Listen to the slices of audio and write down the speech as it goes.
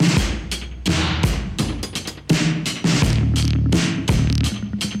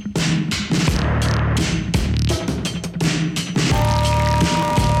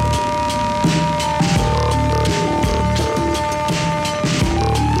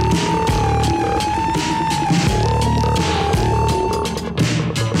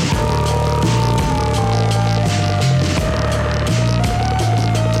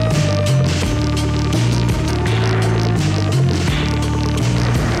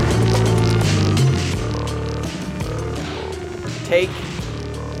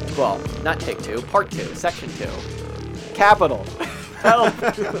Well, not take 2, part 2, section 2. Capital. Help.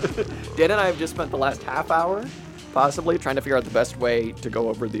 Dan and I have just spent the last half hour, possibly, trying to figure out the best way to go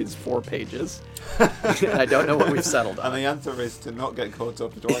over these 4 pages. And I don't know what we've settled on. And the answer is to not get caught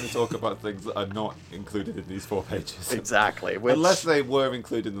up in trying to talk about things that are not included in these 4 pages. Exactly. Unless they were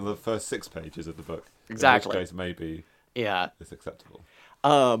included in the first 6 pages of the book. Exactly. In which case, maybe it's acceptable.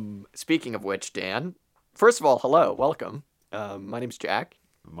 Speaking of which, Dan, first of all, hello, welcome. My name's Jack.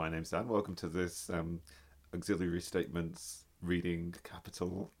 My name's Dan. Welcome to this auxiliary statements reading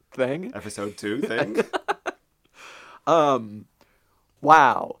capital thing. Episode 2 thing.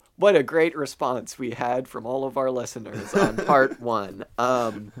 Wow. What a great response we had from all of our listeners on part 1.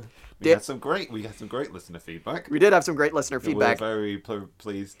 We had some great listener feedback. We did have some great listener feedback. We're very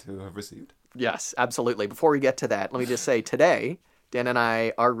pleased to have received. Yes, absolutely. Before we get to that, let me just say today, Dan and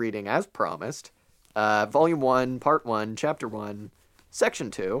I are reading, as promised, Volume 1, Part 1, Chapter 1,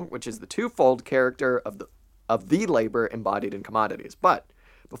 Section 2, which is the twofold character of the labor embodied in commodities. But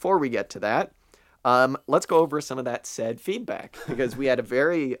before we get to that, let's go over some of that said feedback, because we had a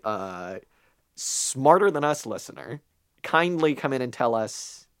very smarter than us listener kindly come in and tell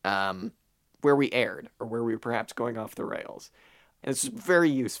us where we erred or where we were perhaps going off the rails. And it's very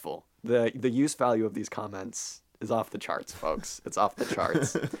useful. The use value of these comments is off the charts, folks. It's off the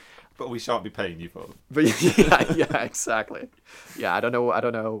charts. But we shan't be paying you for them. But yeah, exactly. Yeah, I don't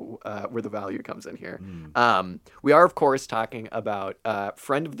know where the value comes in here. We are, of course, talking about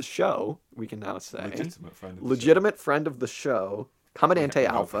friend of the show, we can now say. Legitimate friend of the show, Commandante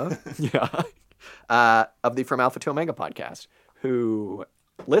Alpha, of the From Alpha to Omega podcast, who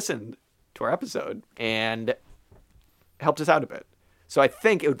listened to our episode and helped us out a bit. So I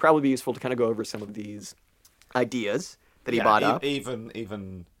think it would probably be useful to kind of go over some of these ideas that he brought up.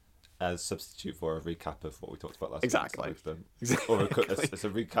 Even as substitute for a recap of what we talked about last Exactly. week. Or as a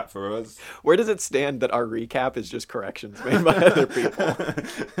recap for us. Where does it stand that our recap is just corrections made by other people?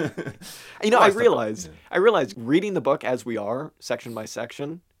 I realized reading the book as we are, section by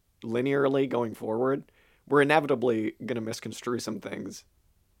section, linearly going forward, we're inevitably going to misconstrue some things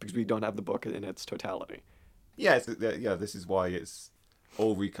because we don't have the book in its totality. Yeah, this is why it's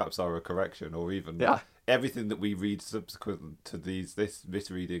all recaps are a correction, or even everything that we read subsequent to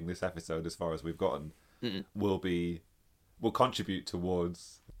this reading, this episode, as far as we've gotten, will contribute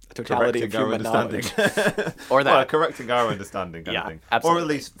towards totality of human understanding, or that correcting our understanding, kind of thing, absolutely. or at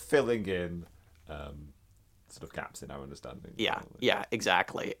least filling in sort of gaps in our understanding. Yeah,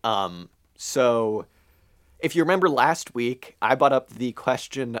 exactly. So, if you remember last week, I brought up the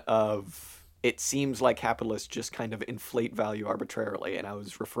question of, it seems like capitalists just kind of inflate value arbitrarily. And I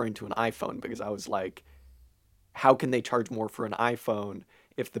was referring to an iPhone because I was like, how can they charge more for an iPhone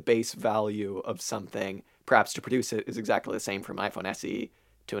if the base value of something, perhaps to produce it, is exactly the same from an iPhone SE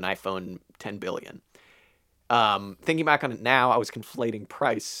to an iPhone 10 billion? Thinking back on it now, I was conflating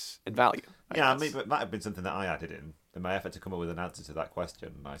price and value. I mean, it might have been something that I added in my effort to come up with an answer to that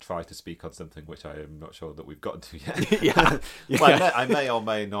question. I tried to speak on something which I am not sure that we've gotten to yet. I may or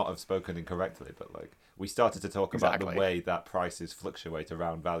may not have spoken incorrectly, but we started to talk about the way that prices fluctuate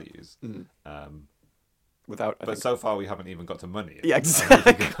around values. But so far we haven't even got to money yet. Yeah,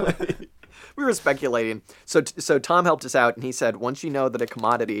 exactly. We were speculating. So Tom helped us out, and he said, once you know a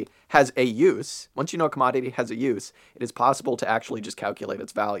commodity has a use, it is possible to actually just calculate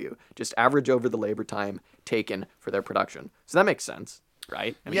its value. Just average over the labor time taken for their production. So that makes sense,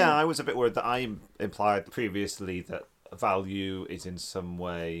 right? I was a bit worried that I implied previously that value is in some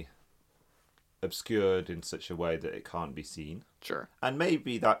way obscured in such a way that it can't be seen. Sure. And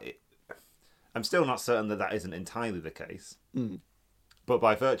maybe I'm still not certain that isn't entirely the case. But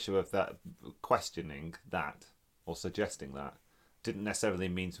by virtue of that, questioning that or suggesting that didn't necessarily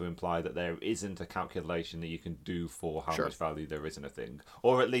mean to imply that there isn't a calculation that you can do for how much value there is in a thing,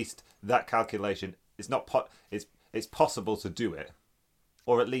 or at least that calculation is not it's possible to do it,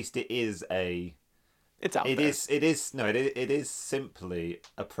 or at least it is it's out there. It is simply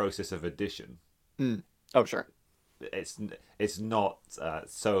a process of addition. Oh, sure. It's not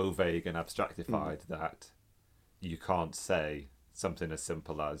so vague and abstractified that you can't say something as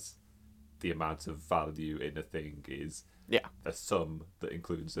simple as the amount of value in a thing is a sum that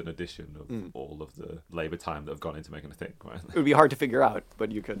includes an addition of all of the labor time that have gone into making a thing, right? It would be hard to figure out,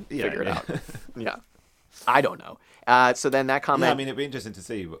 but you could figure it out. Yeah. I don't know. So then that comment... Yeah, I mean, it'd be interesting to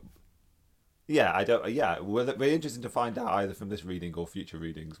see. It'd be interesting to find out either from this reading or future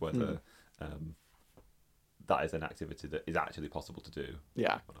readings whether that is an activity that is actually possible to do.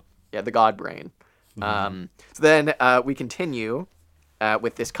 Yeah. Yeah, the God brain. So then we continue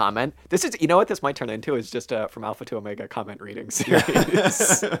with this comment. This is, you know what this might turn into is just from Alpha to Omega comment reading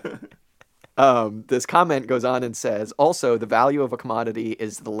series. This comment goes on and says, also, the value of a commodity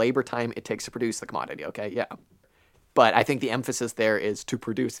is the labor time it takes to produce the commodity. Okay, yeah. But I think the emphasis there is to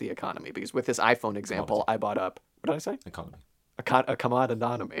produce the economy, because with this iPhone example, I brought up, what did I say? Economy. A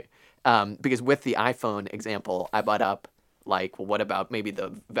commodity. Because with the iPhone example, I brought up, like, well, what about maybe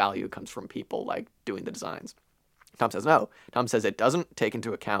the value comes from people, like, doing the designs? Tom says no. Tom says it doesn't take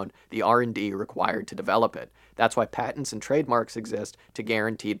into account the R&D required to develop it. That's why patents and trademarks exist to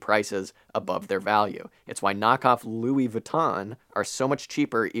guaranteed prices above their value. It's why knockoff Louis Vuitton are so much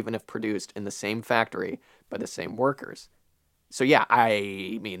cheaper even if produced in the same factory by the same workers. So yeah,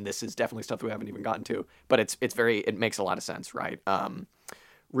 I mean, this is definitely stuff that we haven't even gotten to, but it makes a lot of sense, right?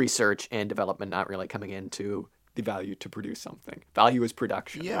 Research and development not really coming into the value to produce something. Value is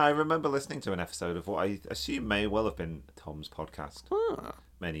production. Yeah, I remember listening to an episode of what I assume may well have been Tom's podcast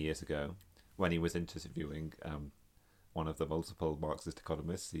many years ago, when he was interviewing one of the multiple Marxist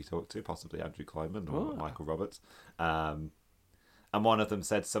economists he talked to, possibly Andrew Kleiman or Michael Roberts. And one of them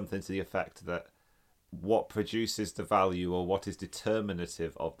said something to the effect that what produces the value, or what is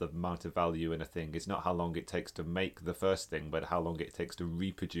determinative of the amount of value in a thing, is not how long it takes to make the first thing, but how long it takes to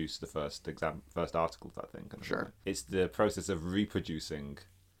reproduce the first article of that thing. Sure. It's the process of reproducing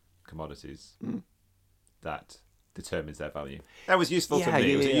commodities that determines their value. That was useful to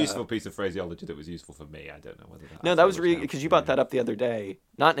me. It was a useful piece of phraseology that was useful for me. I don't know whether that... No, that was really... Because you brought that up the other day,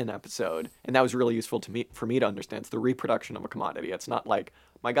 not in an episode, and that was really useful for me to understand. It's the reproduction of a commodity. It's not like,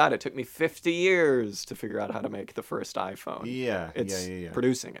 my God, it took me 50 years to figure out how to make the first iPhone. It's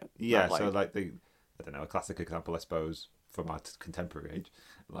producing it. Yeah, so like I don't know, a classic example, I suppose, from our contemporary age,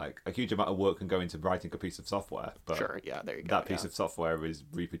 like a huge amount of work can go into writing a piece of software, but sure, yeah, there you go. That piece of software is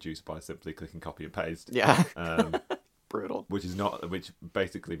reproduced by simply clicking copy and paste. Yeah. Brutal. Which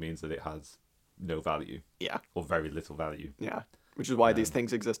basically means that it has no value. Yeah. Or very little value. Yeah. Which is why these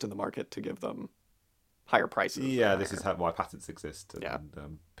things exist in the market, to give them higher prices. Yeah, this is why patents exist,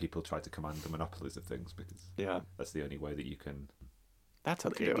 and people try to command the monopolies of things, because that's the only way that you can. That's how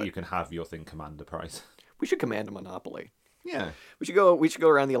they do it. You can have your thing command a price. We should command a monopoly. Yeah. We should go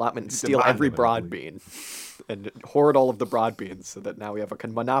around the allotment and steal every broad bean and hoard all of the broad beans, so that now we have a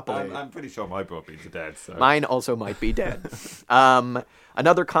monopoly. I'm pretty sure my broad beans are dead. So. Mine also might be dead.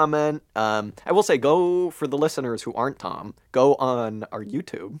 Another comment, I will say, go, for the listeners who aren't Tom, go on our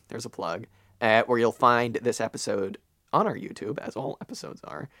YouTube, there's a plug, where you'll find this episode on our YouTube, as all episodes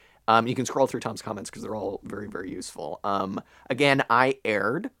are. You can scroll through Tom's comments because they're all very, very useful. Again, I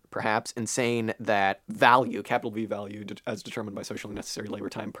erred, perhaps, in saying that value, capital V value, as determined by socially necessary labor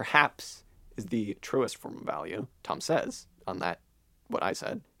time, perhaps is the truest form of value. Tom says on that what I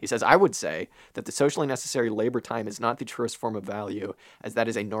said. He says, I would say that the socially necessary labor time is not the truest form of value, as that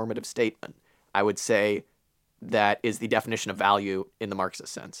is a normative statement. I would say that is the definition of value in the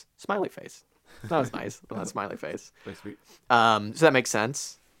Marxist sense. Smiley face. That was nice. That smiley face. Very sweet. So that makes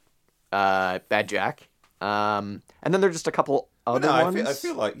sense. Bad Jack. And then there's just a couple other ones. I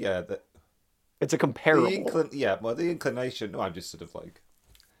feel like, that it's a comparable. The inclination. No, I'm just sort of like,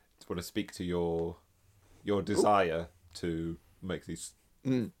 want to speak to your desire to make these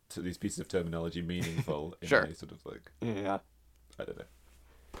pieces of terminology meaningful in a sort of like, I don't know.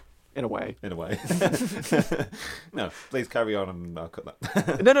 In a way. No, please carry on, and I'll cut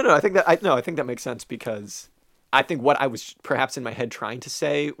that. No. I think that makes sense, because I think what I was perhaps in my head trying to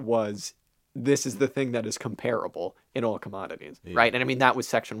say was, this is the thing that is comparable in all commodities, right? And I mean, that was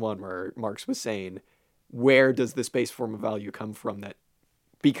section 1 where Marx was saying, where does this base form of value come from, that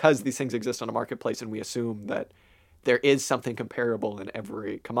because these things exist on a marketplace and we assume that there is something comparable in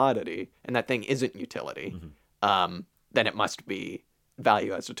every commodity and that thing isn't utility, then it must be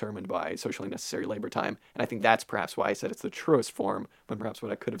value as determined by socially necessary labor time. And I think that's perhaps why I said it's the truest form, when perhaps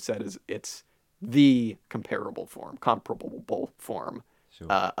what I could have said is it's the comparable form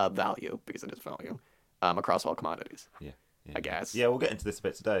of value, because it is value across all commodities. I guess. Yeah, we'll get into this a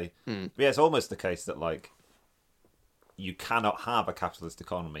bit today. But yeah, it's almost the case that, like, you cannot have a capitalist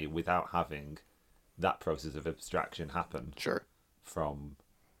economy without having that process of abstraction happen. Sure. From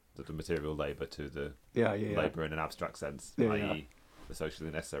the material labour to the labour in an abstract sense, i.e. the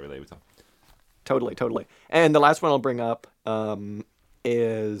socially necessary labour time. Totally. And the last one I'll bring up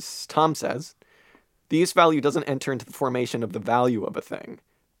is, Tom says, the use value doesn't enter into the formation of the value of a thing.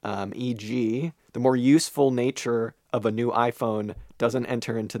 E.g., the more useful nature of a new iPhone doesn't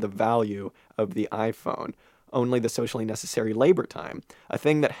enter into the value of the iPhone. Only the socially necessary labor time. A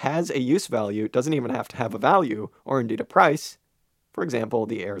thing that has a use value doesn't even have to have a value, or indeed a price. For example,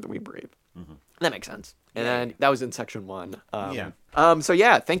 the air that we breathe. That makes sense. And then that was in section 1. Yeah. So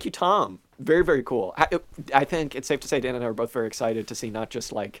yeah, thank you, Tom. Very, very cool. I think it's safe to say Dan and I were both very excited to see not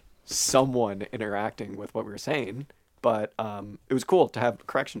just like someone interacting with what we were saying, but it was cool to have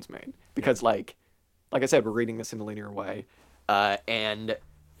corrections made because like I said, we're reading this in a linear way, and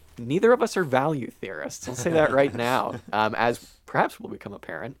neither of us are value theorists. I'll say that right now, as perhaps will become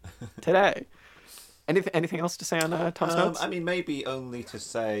apparent today. Anything else to say on Tom's notes? I mean, maybe only to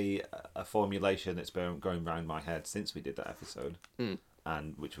say a formulation that's been going around my head since we did that episode,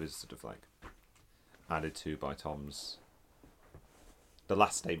 and which was sort of like added to by Tom's. The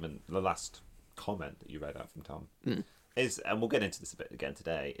last statement, the last comment that you read out from Tom is, and we'll get into this a bit again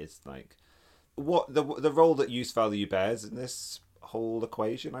today, is like what the role that use value bears in this whole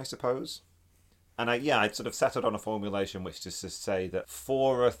equation, I suppose. And I'd sort of settled on a formulation which is to say that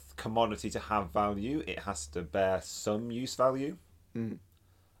for a commodity to have value, it has to bear some use value.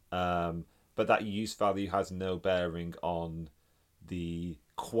 But that use value has no bearing on the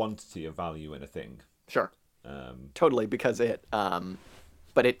quantity of value in a thing. Sure. Totally, because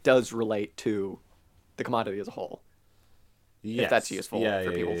but it does relate to the commodity as a whole. Yes. If that's useful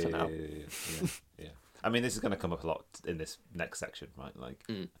for people to know. Yeah. I mean, this is going to come up a lot in this next section, right? Like,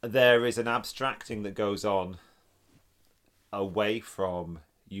 there is an abstracting that goes on away from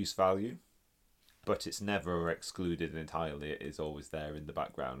use value, but it's never excluded entirely. It is always there in the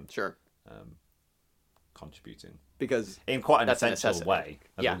background. Sure. Contributing. Because in quite an that's essential way.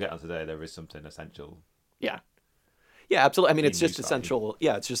 As yeah. we'll get on today, there is something essential. Yeah. Yeah, absolutely. I mean, it's just use essential. value.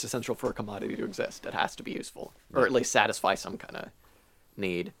 Yeah, it's just essential for a commodity to exist. It has to be useful, or at least satisfy some kind of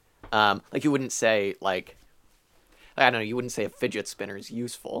need. Like you wouldn't say like, I don't know, you wouldn't say a fidget spinner is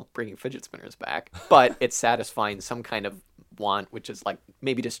useful, bringing fidget spinners back, but it's satisfying some kind of want, which is like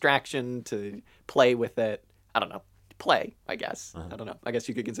maybe distraction, to play with it. I don't know. Play, I guess. I don't know. I guess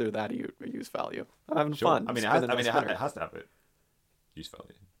you could consider that a use value. I'm having fun. I mean, it has to have it. Use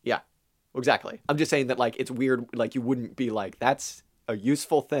value. Yeah, exactly. I'm just saying that like it's weird. Like you wouldn't be like that's a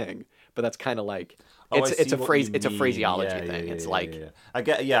useful thing, but that's kind of like it's a phrase. It's a phraseology thing. It's like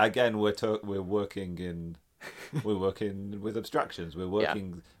Again, we're working with abstractions. We're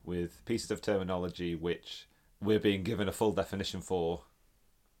working with pieces of terminology which we're being given a full definition for.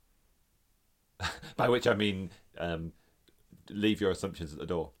 By which I mean, leave your assumptions at the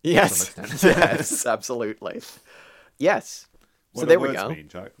door. Yes, yes, absolutely. Yes. So there we go. Mean,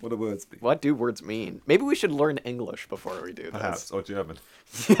 Jack? What do words mean? What do words mean? Maybe we should learn English before we do this. Perhaps, or German.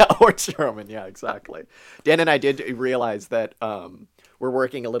 Yeah, or German. Yeah, exactly. Dan and I did realize that we're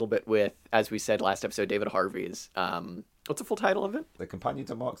working a little bit with, as we said last episode, David Harvey's. What's the full title of it? The Companion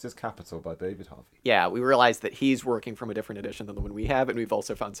to Marx's Capital by David Harvey. Yeah, we realized that he's working from a different edition than the one we have, and we've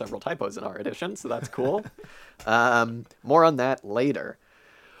also found several typos in our edition, so that's cool. More on that later.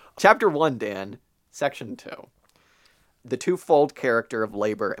 Chapter 1, Dan, Section 2. The twofold character of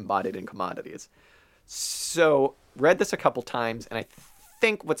labor embodied in commodities. So, read this a couple times, and I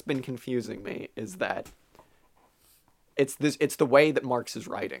think what's been confusing me is that it's the way that Marx is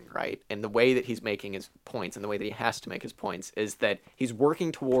writing, right? And the way that he's making his points and the way that he has to make his points is that he's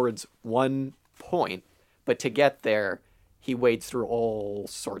working towards one point, but to get there, he wades through all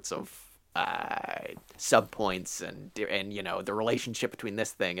sorts of subpoints and you know the relationship between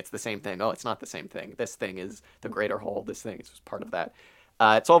this thing. It's the same thing. Oh, it's not the same thing. This thing is the greater whole. This thing is just part of that.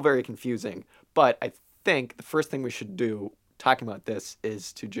 It's all very confusing. But I think the first thing we should do talking about this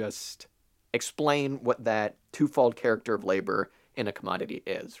is to just explain what that twofold character of labor in a commodity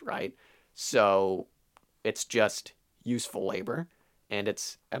is, right? So it's just useful labor and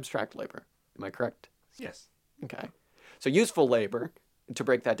it's abstract labor. Am I correct? Yes. Okay. So useful labor, to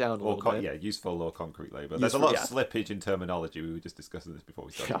break that down a little bit. Yeah, useful or concrete labor. There's a lot of slippage in terminology. We were just discussing this before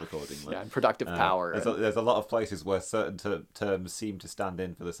we started recording. Like, and productive power. There's a lot of places where certain terms seem to stand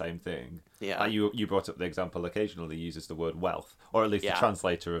in for the same thing. Yeah. You brought up the example occasionally uses the word wealth, or at least the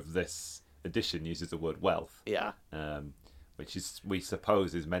translator of this edition uses the word wealth. Yeah. Which is, we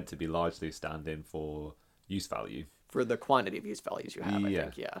suppose, is meant to be largely a stand-in for use value. For the quantity of use values you have, I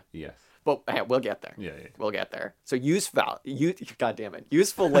think, Yes. But hey, we'll get there. Yeah. We'll get there. So God damn it.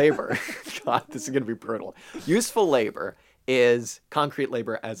 Useful labor. God, this is going to be brutal. Useful labor is concrete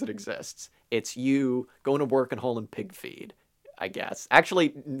labor as it exists. It's you going to work and hauling pig feed, I guess.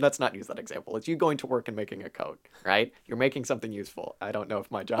 Actually, let's not use that example. It's you going to work and making a coat, right? You're making something useful. I don't know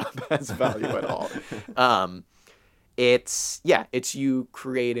if my job has value at all. It's you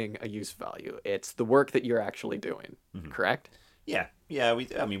creating a use value. It's the work that you're actually doing, correct? Yeah. We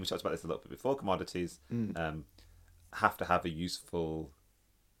talked about this a little bit before. Commodities have to have a useful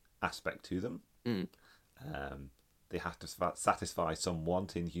aspect to them. They have to satisfy some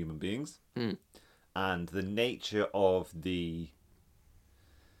want in human beings. and the nature of the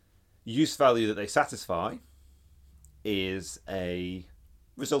use value that they satisfy is a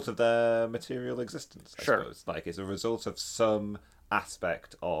result of their material existence, I suppose. Like, it's a result of some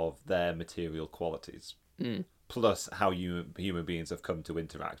aspect of their material qualities, plus how human beings have come to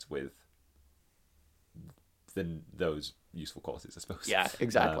interact with those useful qualities, I suppose. Yeah,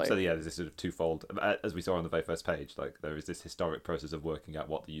 exactly. So yeah, there's this sort of twofold, as we saw on the very first page. Like, there is this historic process of working out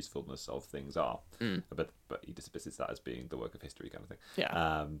what the usefulness of things are, but he dismisses that as being the work of history, kind of thing.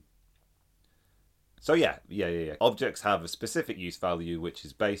 Yeah. So yeah. Objects have a specific use value which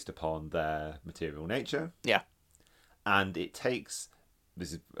is based upon their material nature. Yeah. And it takes,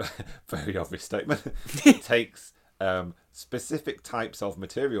 this is a very obvious statement, it takes specific types of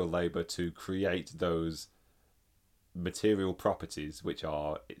material labour to create those material properties which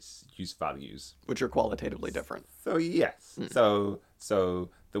are its use values. Which are qualitatively different. So yes. So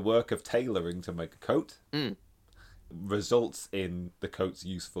the work of tailoring to make a coat results in the coat's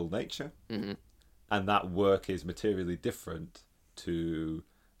useful nature. Mm-hmm. And that work is materially different to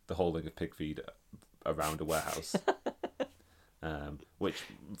the hauling of pig feed around a warehouse, which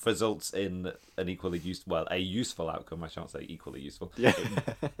results in an equally a useful outcome. I shan't say equally useful. Yeah.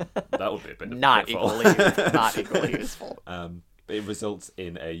 That would be a bit not equally useful. But it results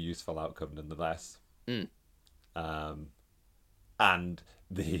in a useful outcome nonetheless. And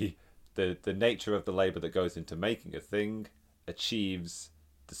the nature of the labour that goes into making a thing achieves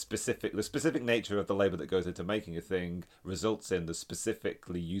the specific nature of the labour that goes into making a thing results in the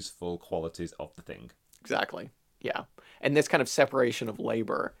specifically useful qualities of the thing. Exactly. Yeah. And this kind of separation of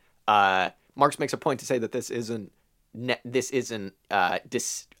labor, Marx makes a point to say that this isn't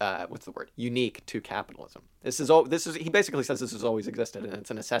unique to capitalism. He basically says this has always existed and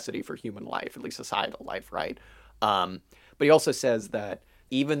it's a necessity for human life, at least societal life, right? But he also says that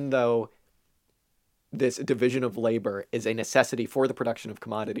even though this division of labor is a necessity for the production of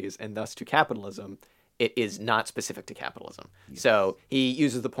commodities and thus to capitalism, it is not specific to capitalism. Yes. So he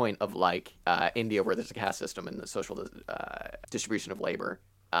uses the point of like India, where there's a caste system and the social distribution of labor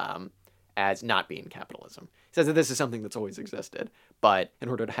as not being capitalism. He says that this is something that's always existed, but in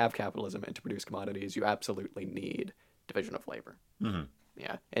order to have capitalism and to produce commodities, you absolutely need division of labor. Mm-hmm.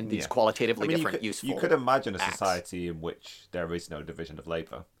 Yeah, and these qualitatively different useful You could imagine a society in which there is no division of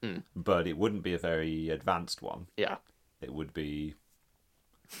labour, but it wouldn't be a very advanced one. Yeah. It would be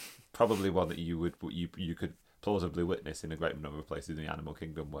probably one that you could plausibly witness in a great number of places in the animal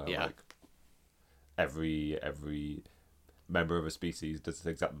kingdom, where like every member of a species does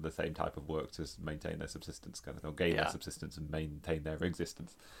exactly the same type of work to maintain their subsistence, kind of, or gain their subsistence and maintain their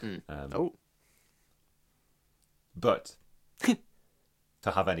existence. But to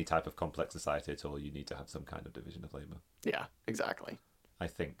have any type of complex society at all, you need to have some kind of division of labour. Yeah, exactly. I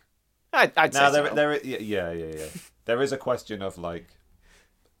think. I'd say so. There is a question of like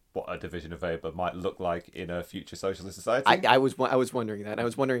what a division of labour might look like in a future socialist society. I was wondering that. I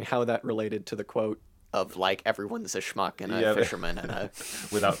was wondering how that related to the quote of like everyone's a schmuck and a fisherman and a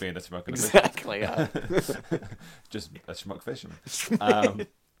without being a schmuck and a exactly, fisherman. Yeah. Just a schmuck fisherman.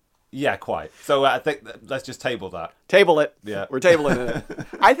 Yeah, quite. So I think let's just table that. Table it. Yeah. We're tabling it.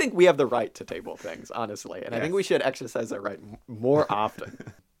 I think we have the right to table things, honestly. And I think we should exercise that right more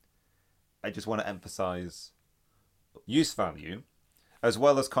often. I just want to emphasize use value, as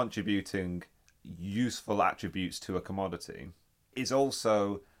well as contributing useful attributes to a commodity, is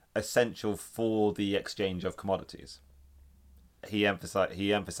also essential for the exchange of commodities. He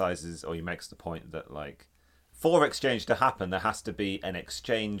emphasizes, or he makes the point that like, for exchange to happen, there has to be an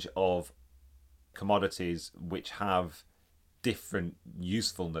exchange of commodities which have different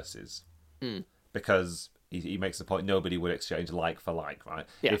usefulnesses. Because he makes the point nobody would exchange like for like, right?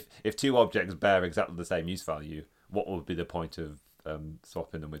 Yeah. If two objects bear exactly the same use value, what would be the point of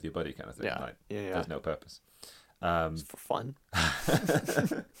swapping them with your buddy, kind of thing? Yeah. Like, Yeah. There's no purpose. It's for fun.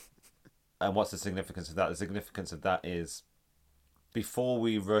 And what's the significance of that? The significance of that is, before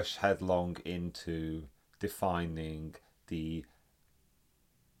we rush headlong into defining the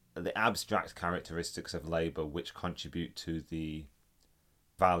abstract characteristics of labour which contribute to the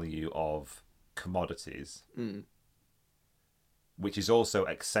value of commodities, which is also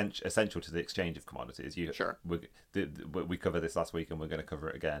essential to the exchange of commodities. Sure. We covered this last week and we're going to cover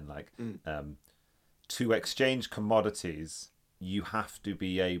it again. Like, to exchange commodities, you have to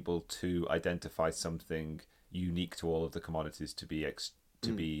be able to identify something unique to all of the commodities to be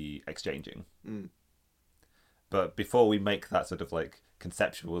exchanging. But before we make that sort of like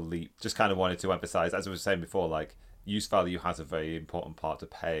conceptual leap, just kind of wanted to emphasize, as I was saying before, like, use value has a very important part to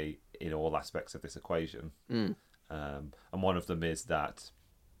play in all aspects of this equation. And one of them is that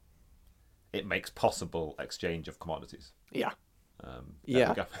it makes possible exchange of commodities. Yeah. There Yeah.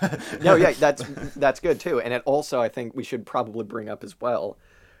 we go. No, yeah, that's good too. And it also, I think we should probably bring up as well,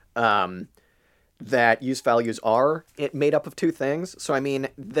 that use values are made up of two things. So, I mean,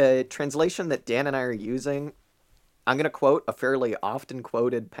 the translation that Dan and I are using, I'm going to quote a fairly often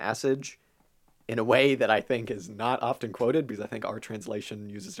quoted passage in a way that I think is not often quoted because I think our translation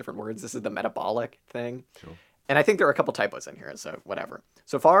uses different words. This is the metabolic thing. Sure. And I think there are a couple typos in here, so whatever.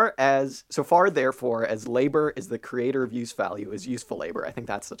 So far, therefore, as labor is the creator of use value, is useful labor. I think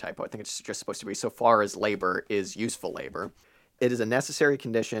that's the typo. I think it's just supposed to be so far as labor is useful labor. It is a necessary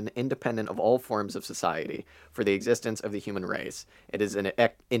condition, independent of all forms of society, for the existence of the human race. It is an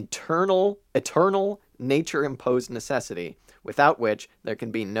eternal, nature-imposed necessity, without which there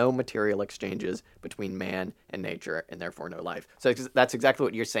can be no material exchanges between man and nature, and therefore no life. So that's exactly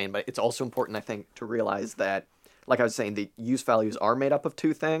what you're saying, but it's also important, I think, to realize that, like I was saying, the use values are made up of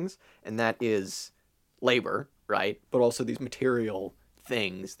two things, and that is labor, right? But also these material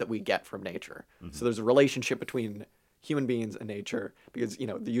things that we get from nature. Mm-hmm. So there's a relationship between human beings and nature, because, you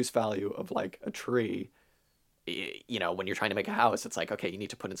know, the use value of like a tree, you know, when you're trying to make a house, it's like, okay, you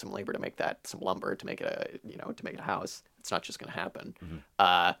need to put in some labor to make that, some lumber to make it a house. It's not just going to happen.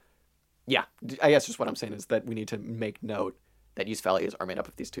 Mm-hmm. Yeah, I guess just what I'm saying is that we need to make note that use values are made up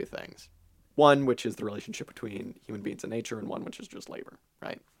of these two things. One, which is the relationship between human beings and nature, and one, which is just labor,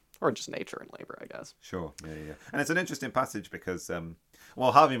 right? Or just nature and labor, I guess. Sure, yeah. And it's an interesting passage because,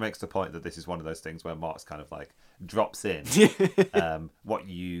 Harvey makes the point that this is one of those things where Marx kind of like drops in what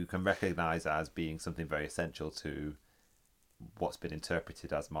you can recognise as being something very essential to what's been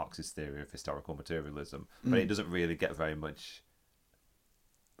interpreted as Marx's theory of historical materialism, but it doesn't really get very much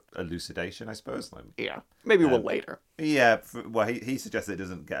elucidation, I suppose. Yeah, maybe we'll later. Yeah, well, he suggests it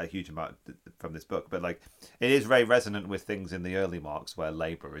doesn't get a huge amount from this book, but like it is very resonant with things in the early Marx where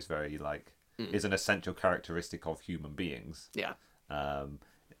labour is very like is an essential characteristic of human beings. Yeah,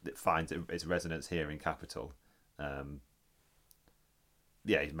 it finds its resonance here in Capital.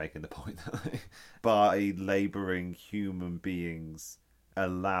 Yeah, he's making the point that by labouring, human beings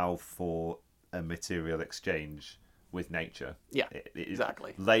allow for a material exchange with nature. Yeah,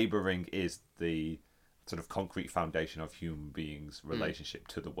 exactly. Labouring is the sort of concrete foundation of human beings' relationship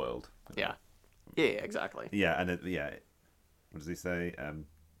to the world. Yeah, exactly. Yeah, and what does he say?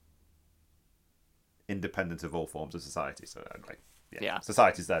 Independent of all forms of society. So,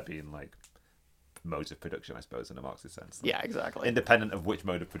 society's there being like modes of production, I suppose, in a Marxist sense. Yeah, exactly. Independent of which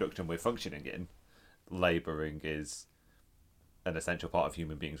mode of production we're functioning in, labouring is an essential part of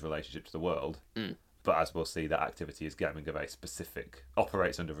human beings' relationship to the world. But as we'll see, that activity is getting a very specific,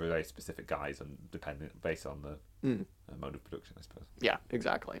 operates under a very specific guise and based on the mode of production, I suppose. Yeah,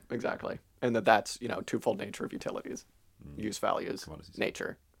 exactly. And that's, twofold nature of utilities. Use values,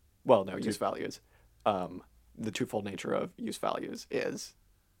 nature. Well, no, use values. The twofold nature of use values is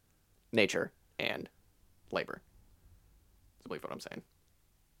nature and labor. I believe what I'm saying.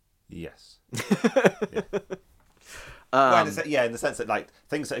 Yes. Well, in the sense that like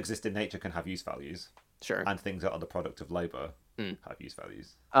things that exist in nature can have use values. Sure. And things that are the product of labour have use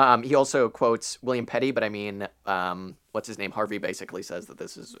values. He also quotes William Petty, but I mean, what's his name? Harvey basically says that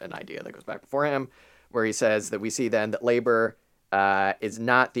this is an idea that goes back before him, where he says that we see then that labour is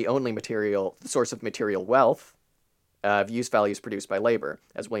not the only source of material wealth of use values produced by labour.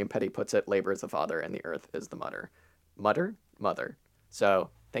 As William Petty puts it, labour is the father and the earth is the mother. Mother.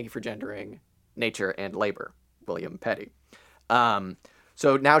 So thank you for gendering nature and labour, William Petty.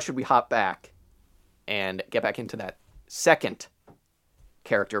 So now should we hop back and get back into that second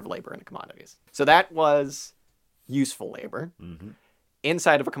character of labor and commodities? So that was useful labor. Mm-hmm.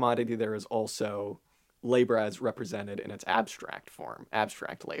 Inside of a commodity, there is also labor as represented in its abstract form,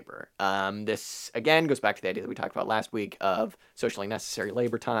 abstract labor. This, again, goes back to the idea that we talked about last week of socially necessary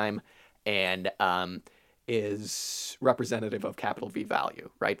labor time, and is representative of capital V value,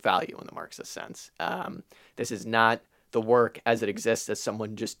 right? Value in the Marxist sense. This is not the work as it exists as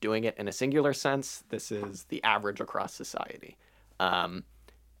someone just doing it in a singular sense. This is the average across society.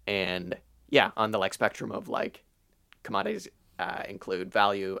 And yeah, on the like spectrum of like commodities include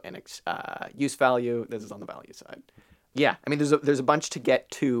value and use value. This is on the value side. Yeah, I mean, there's a bunch to get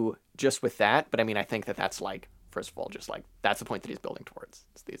to just with that, but I mean, I think that's like, first of all, just like that's the point that he's building towards.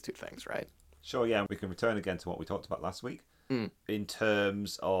 It's these two things, right? Sure, yeah, and we can return again to what we talked about last week in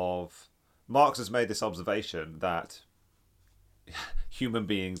terms of Marx has made this observation that human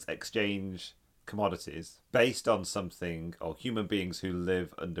beings exchange commodities based on something, or human beings who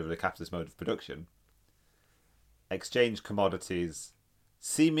live under the capitalist mode of production exchange commodities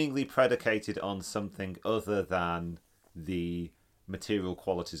seemingly predicated on something other than the material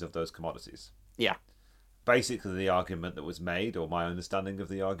qualities of those commodities. Yeah. Basically, the argument that was made, or my understanding of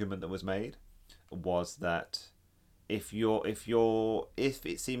the argument that was made, was that if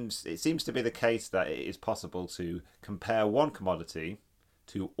it seems to be the case that it is possible to compare one commodity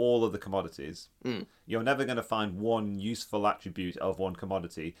to all of the commodities, you're never going to find one useful attribute of one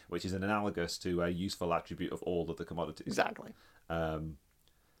commodity which is analogous to a useful attribute of all of the commodities. Exactly.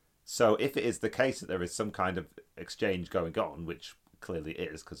 So if it is the case that there is some kind of exchange going on, which clearly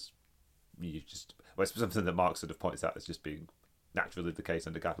is, because it's something that Marx sort of points out as just being naturally the case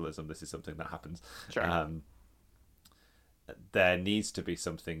under capitalism. This is something that happens. Sure. There needs to be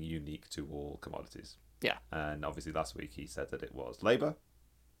something unique to all commodities. Yeah. And obviously last week he said that it was labour,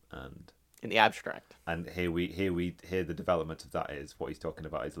 and in the abstract. And here the development of that is what he's talking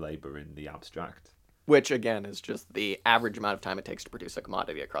about is labour in the abstract. Which, again, is just the average amount of time it takes to produce a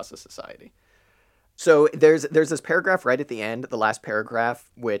commodity across a society. So there's this paragraph right at the end, the last paragraph,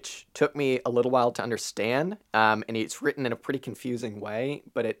 which took me a little while to understand, and it's written in a pretty confusing way,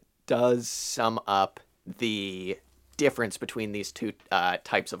 but it does sum up the difference between these two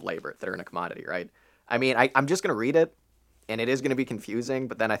types of labor that are in a commodity, right? I mean, I'm just going to read it, and it is going to be confusing,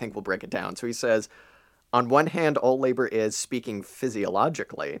 but then I think we'll break it down. So he says, on one hand, all labor is, speaking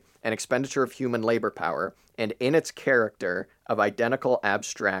physiologically, an expenditure of human labor power, and in its character of identical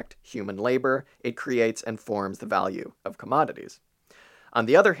abstract human labor, it creates and forms the value of commodities. On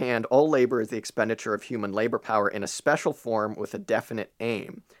the other hand, all labor is the expenditure of human labor power in a special form with a definite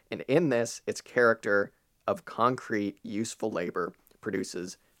aim, and in this, its character of concrete, useful labor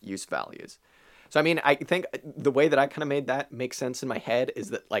produces use values. So, I mean, I think the way that I kind of made that make sense in my head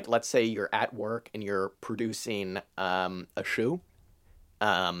is that, like, let's say you're at work and you're producing a shoe.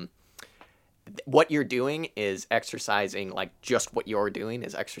 What you're doing is exercising, like, just what you're doing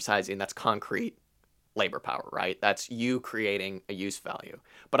is exercising. That's concrete labor power, right? That's you creating a use value.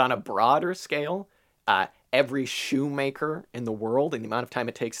 But on a broader scale, every shoemaker in the world and the amount of time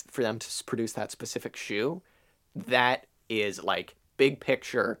it takes for them to produce that specific shoe, that is, like, big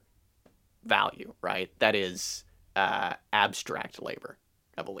picture value, right? That is abstract labor,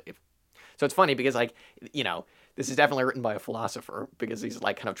 I believe. So it's funny because, like, you know, this is definitely written by a philosopher because he's,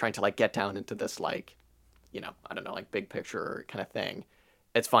 like, kind of trying to, like, get down into this, like, you know, I don't know, like, big picture kind of thing.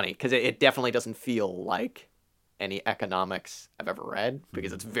 It's funny because it definitely doesn't feel like any economics I've ever read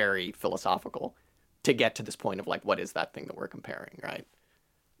because it's very philosophical to get to this point of, like, what is that thing that we're comparing, right?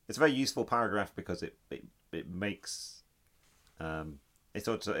 It's a very useful paragraph because it makes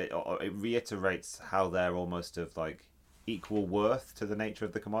it reiterates how they're almost of, like, equal worth to the nature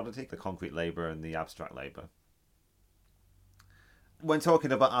of the commodity, the concrete labour and the abstract labour. When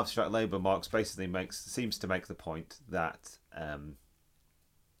talking about abstract labour, Marx basically seems to make the point that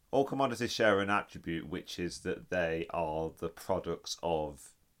all commodities share an attribute, which is that they are the products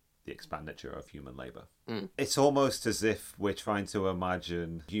of the expenditure of human labour. It's almost as if we're trying to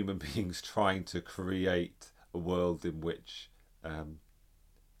imagine human beings trying to create a world in which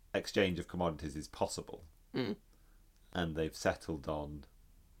exchange of commodities is possible. And they've settled on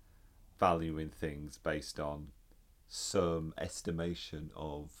valuing things based on some estimation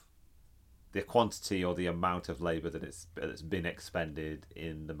of the quantity or the amount of labour that's been expended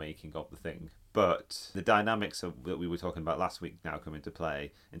in the making of the thing. But the dynamics that we were talking about last week now come into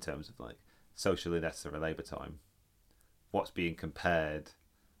play in terms of, like, socially necessary labour time. What's being compared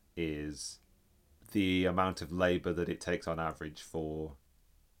is the amount of labour that it takes on average for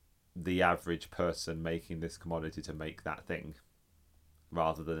the average person making this commodity to make that thing,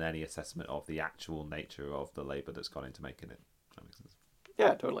 rather than any assessment of the actual nature of the labour that's gone into making it. That makes sense.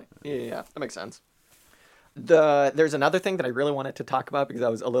 Yeah, totally. Yeah, that makes sense. There's another thing that I really wanted to talk about because I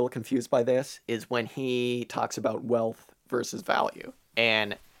was a little confused by this, is when he talks about wealth versus value.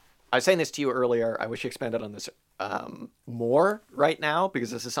 And I was saying this to you earlier. I wish you expanded on this more right now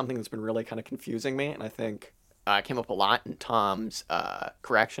because this is something that's been really kind of confusing me, and I think came up a lot in Tom's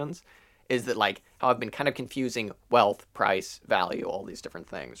corrections, is that, like, how I've been kind of confusing wealth, price, value, all these different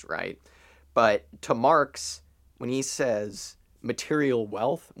things, right? But to Marx, when he says material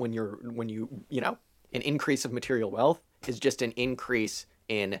wealth, when you know, an increase of material wealth is just an increase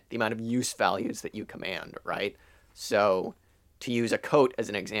in the amount of use values that you command, right? So to use a coat as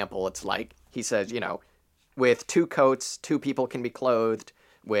an example, it's like he says, you know, with 2 coats, 2 people can be clothed.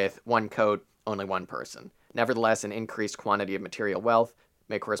 With 1 coat, only 1 person. Nevertheless, an increased quantity of material wealth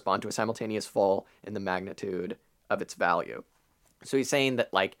may correspond to a simultaneous fall in the magnitude of its value. So he's saying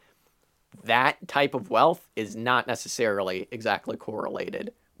that, like, that type of wealth is not necessarily exactly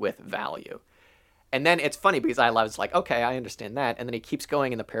correlated with value. And then it's funny because I was like, okay, I understand that. And then he keeps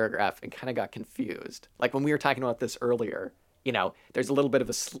going in the paragraph and kind of got confused. Like when we were talking about this earlier, there's a little bit of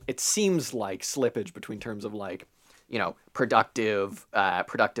it seems like slippage between terms of like, productive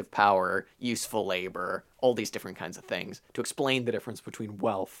power, useful labor, all these different kinds of things to explain the difference between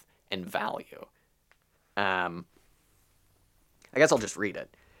wealth and value. I guess I'll just read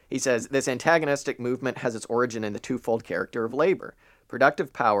it. He says, this antagonistic movement has its origin in the twofold character of labor.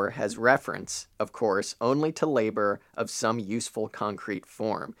 Productive power has reference, of course, only to labor of some useful concrete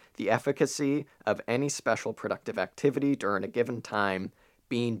form, the efficacy of any special productive activity during a given time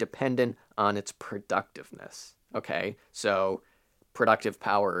being dependent on its productiveness. Okay, so productive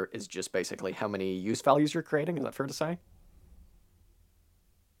power is just basically how many use values you're creating. Is that fair to say?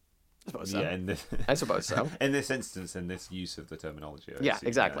 I suppose so. Yeah, I suppose so. In this instance, in this use of the terminology. Yeah,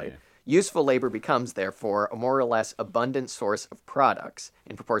 exactly. Useful labor becomes, therefore, a more or less abundant source of products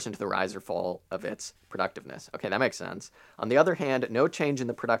in proportion to the rise or fall of its productiveness. Okay, that makes sense. On the other hand, no change in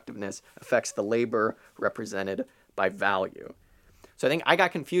the productiveness affects the labor represented by value. So I think I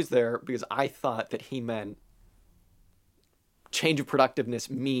got confused there because I thought that he meant change of productiveness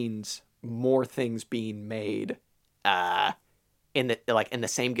means more things being made in the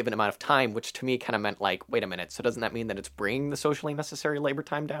same given amount of time, which to me kind of meant like, wait a minute, so doesn't that mean that it's bringing the socially necessary labor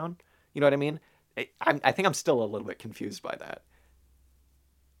time down? You know what I mean? I think I'm still a little bit confused by that.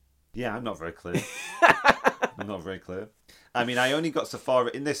 Yeah, I'm not very clear. I'm not very clear. I mean, I only got so far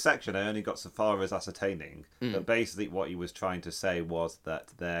in this section. I only got so far as ascertaining that basically what he was trying to say was that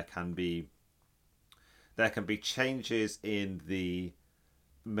there can be changes in the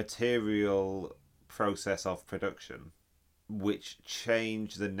material process of production which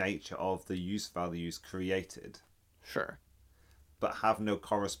change the nature of the use values created. Sure. But have no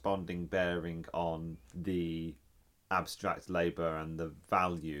corresponding bearing on the abstract labour and the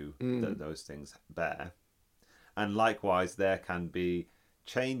value that those things bear. And likewise, there can be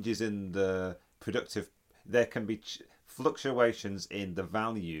changes in the productive... There can be fluctuations in the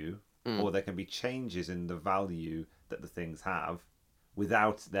value, or there can be changes in the value that the things have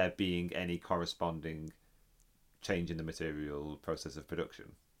without there being any corresponding change in the material process of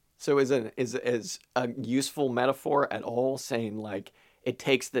production. So is a useful metaphor at all saying like it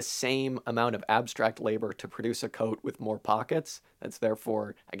takes the same amount of abstract labor to produce a coat with more pockets that's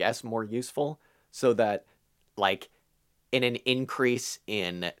therefore, I guess, more useful, so that like in an increase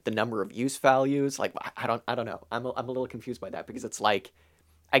in the number of use values, like I don't know. I'm a little confused by that because it's like,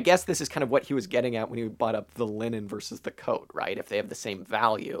 I guess this is kind of what he was getting at when he brought up the linen versus the coat, right? If they have the same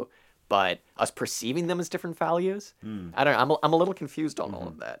value, but us perceiving them as different values, I don't know. I'm a little confused on all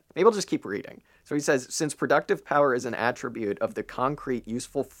of that. Maybe I'll just keep reading. So he says, since productive power is an attribute of the concrete,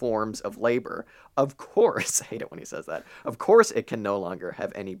 useful forms of labor, of course, I hate it when he says that, of course it can no longer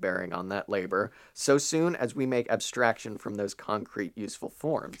have any bearing on that labor, so soon as we make abstraction from those concrete, useful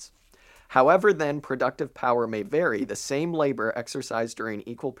forms. However, then, productive power may vary, the same labor exercised during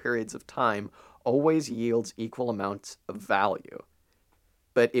equal periods of time always yields equal amounts of value.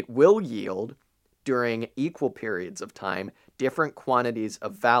 But it will yield, during equal periods of time, different quantities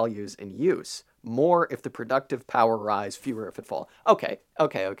of values in use. More if the productive power rise, fewer if it fall. Okay.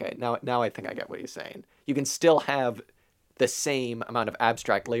 Now I think I get what he's saying. You can still have the same amount of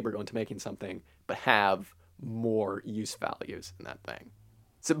abstract labor go into making something, but have more use values in that thing.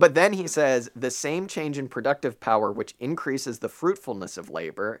 So, but then he says, the same change in productive power which increases the fruitfulness of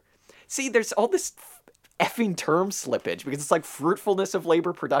labor. See, there's all this effing term slippage because it's like fruitfulness of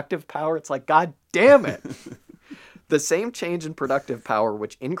labor, productive power. It's like, God damn it. The same change in productive power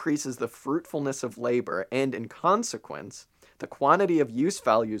which increases the fruitfulness of labor and, in consequence, the quantity of use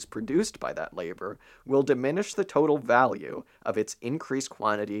values produced by that labor will diminish the total value of its increased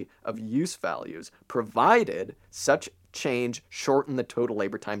quantity of use values, provided such change shorten the total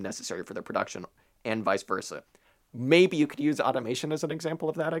labor time necessary for their production and vice versa. Maybe you could use automation as an example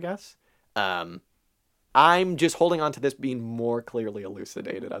of that, I guess. I'm just holding on to this being more clearly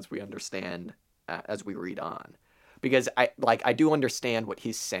elucidated as we understand, as we read on. Because I do understand what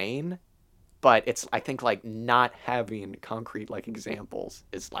he's saying, but it's, I think, like, not having concrete, like, examples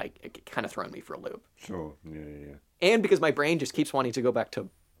is, like, it kind of throwing me for a loop. Sure, yeah. And because my brain just keeps wanting to go back to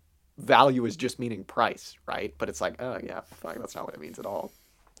value as just meaning price, right? But it's like, oh, yeah, fuck, that's not what it means at all.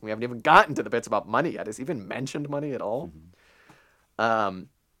 We haven't even gotten to the bits about money yet. Has he even mentioned money at all? All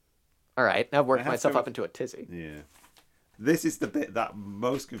right, now I've worked myself up into a tizzy. Yeah. This is the bit that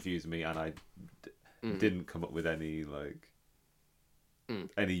most confused me, and I didn't come up with any,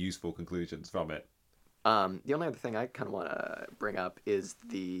 any useful conclusions from it. The only other thing I kind of want to bring up is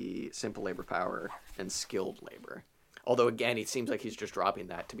the simple labor power and skilled labor. Although, again, it seems like he's just dropping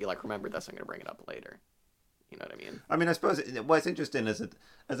that to be like, remember this, I'm going to bring it up later. You know what I mean? I mean, I suppose it's interesting as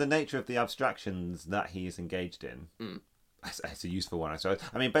a nature of the abstractions that he is engaged in. it's a useful one, I suppose.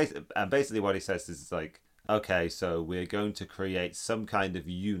 I mean, basically what he says is like, okay, so we're going to create some kind of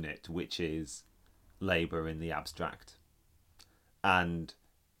unit which is labor in the abstract, and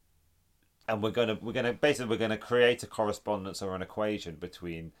we're gonna create a correspondence or an equation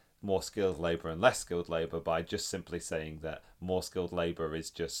between more skilled labor and less skilled labor by just simply saying that more skilled labor is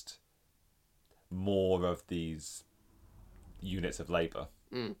just more of these units of labor.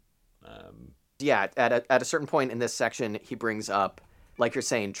 Yeah, at a certain point in this section, he brings up, like you're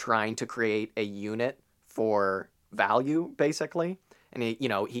saying, trying to create a unit for value, basically. And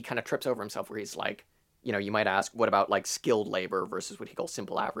he kind of trips over himself where he's like, you might ask, what about like skilled labor versus what he calls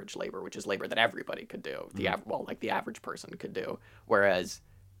simple average labor, which is labor that everybody could do, the average person could do, whereas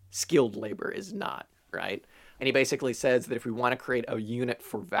skilled labor is not, right? And he basically says that if we want to create a unit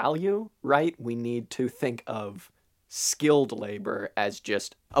for value, right, we need to think of skilled labor as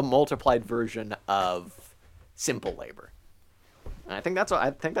just a multiplied version of simple labor. And I think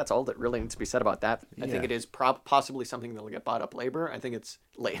that's all that really needs to be said about that. I think it is possibly something that'll get bought up later. I think it's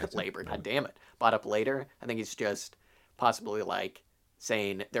labor. God damn it, bought up later. I think it's just possibly like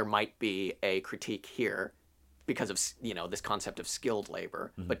saying there might be a critique here because of this concept of skilled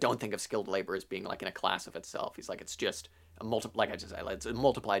labor, but don't think of skilled labor as being like in a class of itself. He's like, it's just like I just said, it's a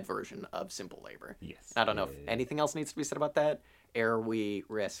multiplied version of simple labor. Yes. And I don't know if anything else needs to be said about that, ere we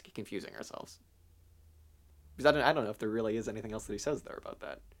risk confusing ourselves. Because I don't know if there really is anything else that he says there about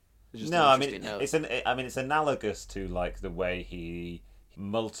that. No, I mean it's analogous to like the way he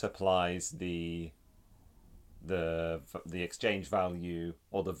multiplies the exchange value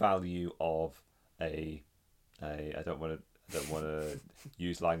or the value of a I don't want to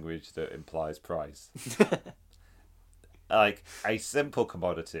use language that implies price. Like a simple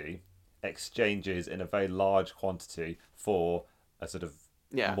commodity exchanges in a very large quantity for a sort of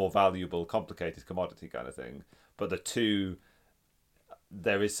more valuable, complicated commodity kind of thing. But the two,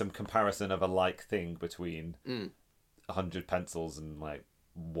 there is some comparison of a like thing between 100 pencils and like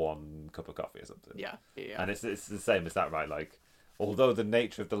one cup of coffee or something. Yeah. And it's the same as that, right? Like, although the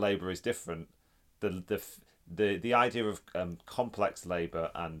nature of the labor is different, the idea of complex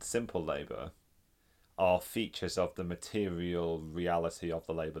labor and simple labor are features of the material reality of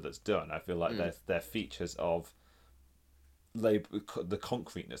the labor that's done. I feel like they're features of labor, the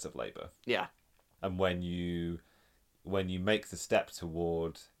concreteness of labor. Yeah. And when you make the step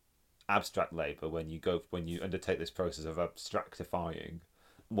toward abstract labor, when you undertake this process of abstractifying,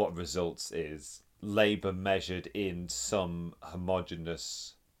 what results is labor measured in some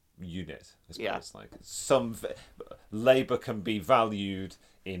homogeneous unit. I suppose. Like some labor can be valued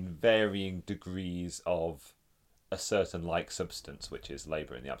in varying degrees of a certain like substance, which is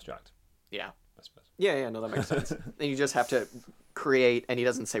labor in the abstract. Yeah. I suppose. Yeah, no, that makes sense. And you just have to create, and he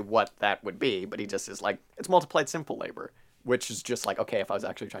doesn't say what that would be, but he just is like, it's multiplied simple labor, which is just like, okay, if I was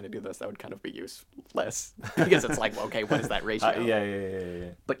actually trying to do this, that would kind of be useless. Because it's like, okay, what is that ratio? Yeah.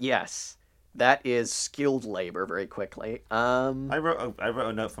 But yes, that is skilled labor very quickly. I wrote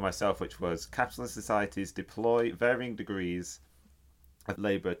a note for myself, which was capitalist societies deploy varying degrees of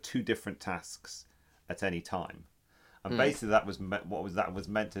labor to different tasks at any time. And basically that was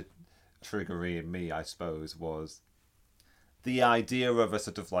meant to trigger in me, I suppose, was the idea of a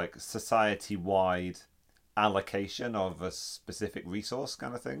sort of like society-wide allocation of a specific resource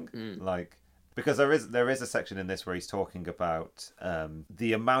kind of thing. Like, because there is a section in this where he's talking about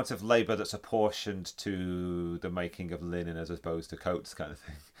the amount of labor that's apportioned to the making of linen as opposed to coats kind of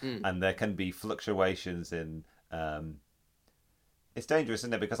thing. And there can be fluctuations in it's dangerous,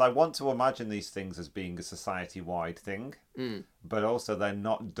 isn't it? Because I want to imagine these things as being a society-wide thing, but also they're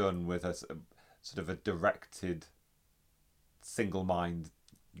not done with a sort of a directed single mind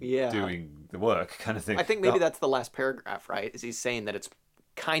doing the work kind of thing. I think maybe that's the last paragraph, right? Is he's saying that it's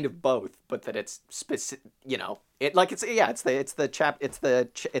kind of both, but that it's specific. It's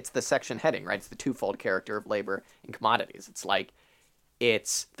the section heading, right? It's the twofold character of labor and commodities. It's like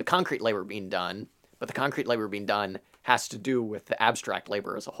it's the concrete labor being done, but the concrete labor being done has to do with the abstract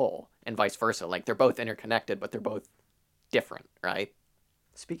labor as a whole, and vice versa. Like they're both interconnected, but they're both different, right?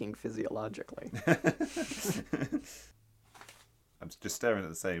 Speaking physiologically. I'm just staring at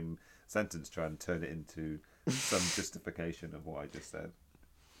the same sentence, trying to turn it into some justification of what I just said.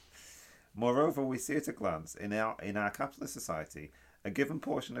 Moreover, we see at a glance, in our capitalist society, a given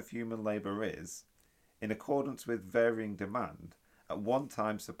portion of human labour is, in accordance with varying demand, at one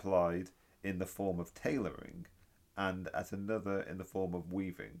time supplied in the form of tailoring, and at another in the form of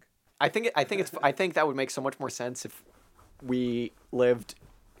weaving. I think that would make so much more sense if we lived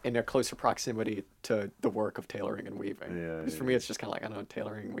in a closer proximity to the work of tailoring and weaving. Yeah, Because for yeah, me, it's just kind of like, I don't know,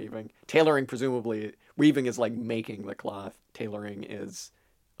 tailoring and weaving. Tailoring, presumably, weaving is like making the cloth. Tailoring is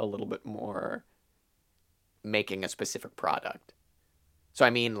a little bit more making a specific product. So, I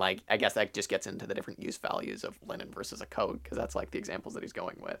mean, like, I guess that just gets into the different use values of linen versus a coat, because that's like the examples that he's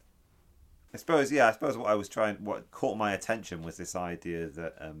going with. I suppose what caught my attention was this idea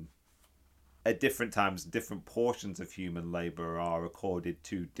that at different times, different portions of human labour are accorded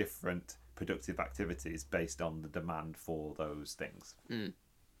to different productive activities based on the demand for those things. I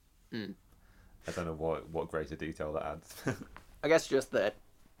don't know what greater detail that adds. I guess just that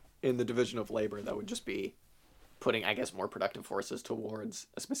in the division of labor, that would just be putting, I guess, more productive forces towards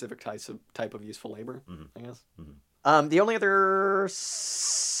a specific type of useful labor, I guess. The only other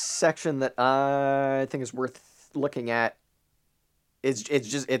section that I think is worth looking at is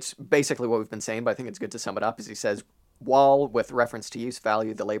it's basically what we've been saying, but I think it's good to sum it up, as he says, while with reference to use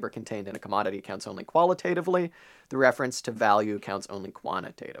value, the labor contained in a commodity counts only qualitatively, the reference to value counts only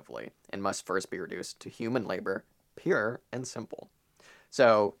quantitatively, and must first be reduced to human labor, pure and simple.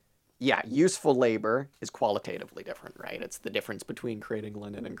 So, yeah, useful labor is qualitatively different, right? It's the difference between creating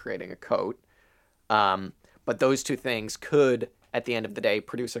linen and creating a coat. But those two things could, at the end of the day,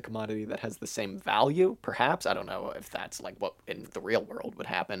 produce a commodity that has the same value, perhaps. I don't know if that's like what in the real world would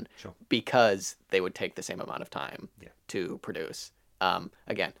happen, Sure. because they would take the same amount of time Yeah. to produce.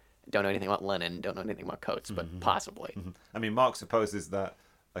 Again, don't know anything about linen, don't know anything about coats, but possibly. I mean, Marx supposes that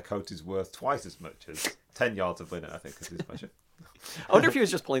a coat is worth twice as much as 10 yards of linen, I think, is his measure. I wonder if he was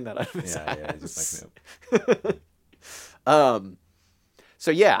just pulling that out of his ass. Yeah, he's just making it up.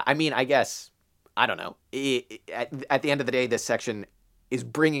 So yeah, I mean, I guess, I don't know. At the end of the day, this section is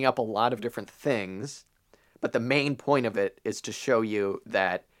bringing up a lot of different things, but the main point of it is to show you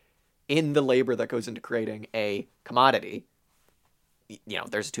that in the labor that goes into creating a commodity,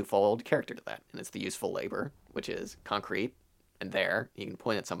 there's a twofold character to that, and it's the useful labor, which is concrete, and there you can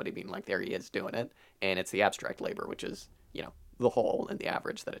point at somebody being like, there he is doing it, and it's the abstract labor, which is the whole and the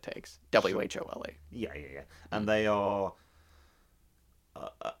average that it takes. WHOLE. Yeah. And they are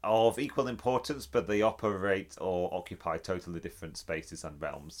of equal importance, but they operate or occupy totally different spaces and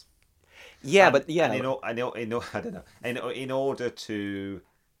realms. Yeah, And- but yeah, and I don't know. In order to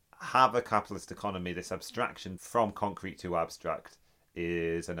have a capitalist economy, this abstraction from concrete to abstract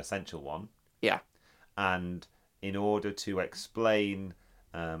is an essential one. yeah, And in order to explain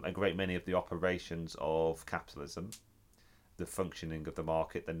a great many of the operations of capitalism, the functioning of the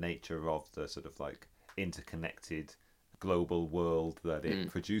market, the nature of the sort of like interconnected global world that it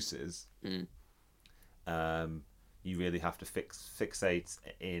produces, you really have to fixate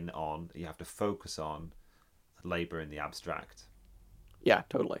in on, you have to focus on labor in the abstract. yeah,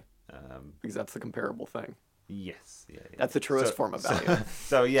 totally. Because that's the comparable thing. Yes, yeah. That's the truest form of value.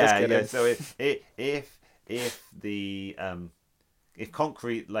 So yeah, kidding. yeah. So if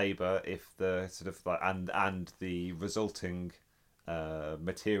concrete labor, if the sort of like and the resulting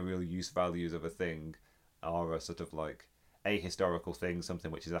material use values of a thing are a sort of like ahistorical thing, something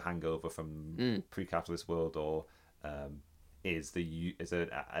which is a hangover from pre-capitalist world, or is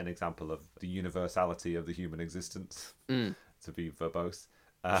an example of the universality of the human existence, to be verbose.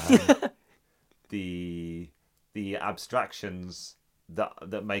 The abstractions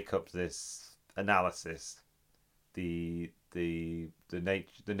that make up this analysis, the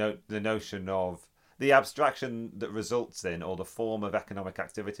notion of the abstraction that results in, or the form of economic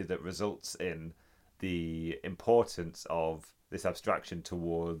activity that results in the importance of this abstraction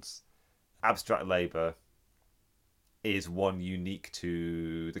towards abstract labor, is one unique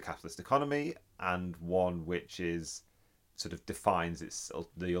to the capitalist economy, and one which is sort of defines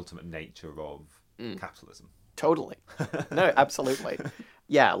the ultimate nature of capitalism. Totally. No, absolutely.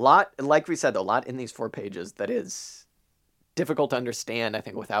 Yeah, a lot, like we said, a lot in these 4 pages that is difficult to understand, I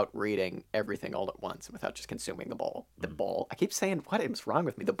think, without reading everything all at once, without just consuming the bowl. I keep saying, what is wrong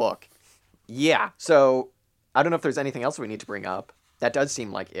with me? The book. Yeah, so I don't know if there's anything else we need to bring up. That does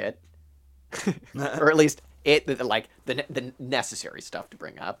seem like it. Or at least like the necessary stuff to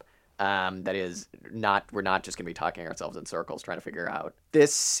bring up. That is we're not just going to be talking ourselves in circles trying to figure out.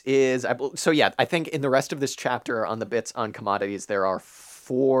 This is, I think in the rest of this chapter on the bits on commodities, there are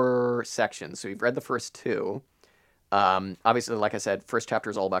 4 sections. So we've read the first 2. Obviously, like I said, first chapter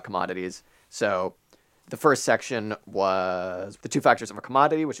is all about commodities. So the first section was the 2 factors of a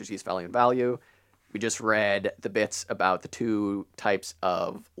commodity, which is use value and value. We just read the bits about the 2 types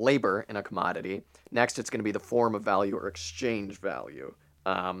of labor in a commodity. Next, it's going to be the form of value or exchange value.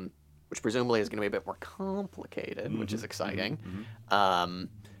 Which presumably is going to be a bit more complicated, which is exciting.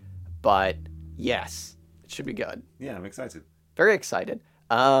 But yes, it should be good. Yeah, I'm excited. Very excited.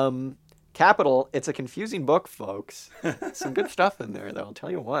 Capital, it's a confusing book, folks. Some good stuff in there, though. I'll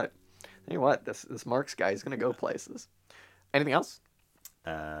tell you what. This Marx guy is going to go places. Anything else?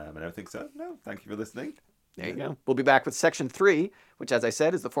 I don't think so. No, thank you for listening. There you go. We'll be back with section 3, which, as I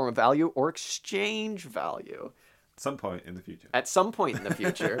said, is the form of value or exchange value. At some point in the future. At some point in the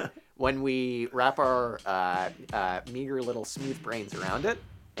future, when we wrap our meager little smooth brains around it,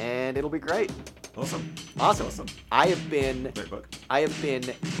 and it'll be great. Awesome. I have been Great book.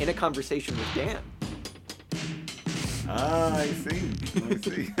 in a conversation with Dan. I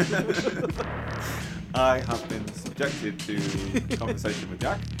see. I have been subjected to conversation with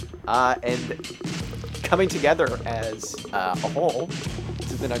Jack. And coming together as a whole, this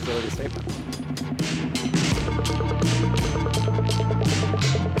has been Auxiliary Statement.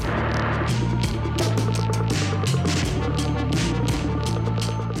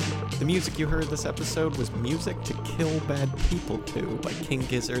 The music you heard this episode was Music to Kill Bad People To by King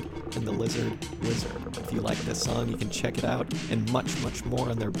Gizzard and the Lizard Wizard. If you like this song, you can check it out and much, much more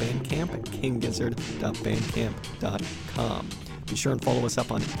on their Bandcamp at kinggizzard.bandcamp.com. Be sure and follow us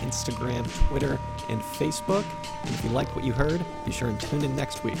up on Instagram, Twitter, and Facebook. And if you liked what you heard, be sure and tune in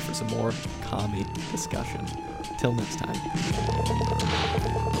next week for some more commie discussion. Till next time.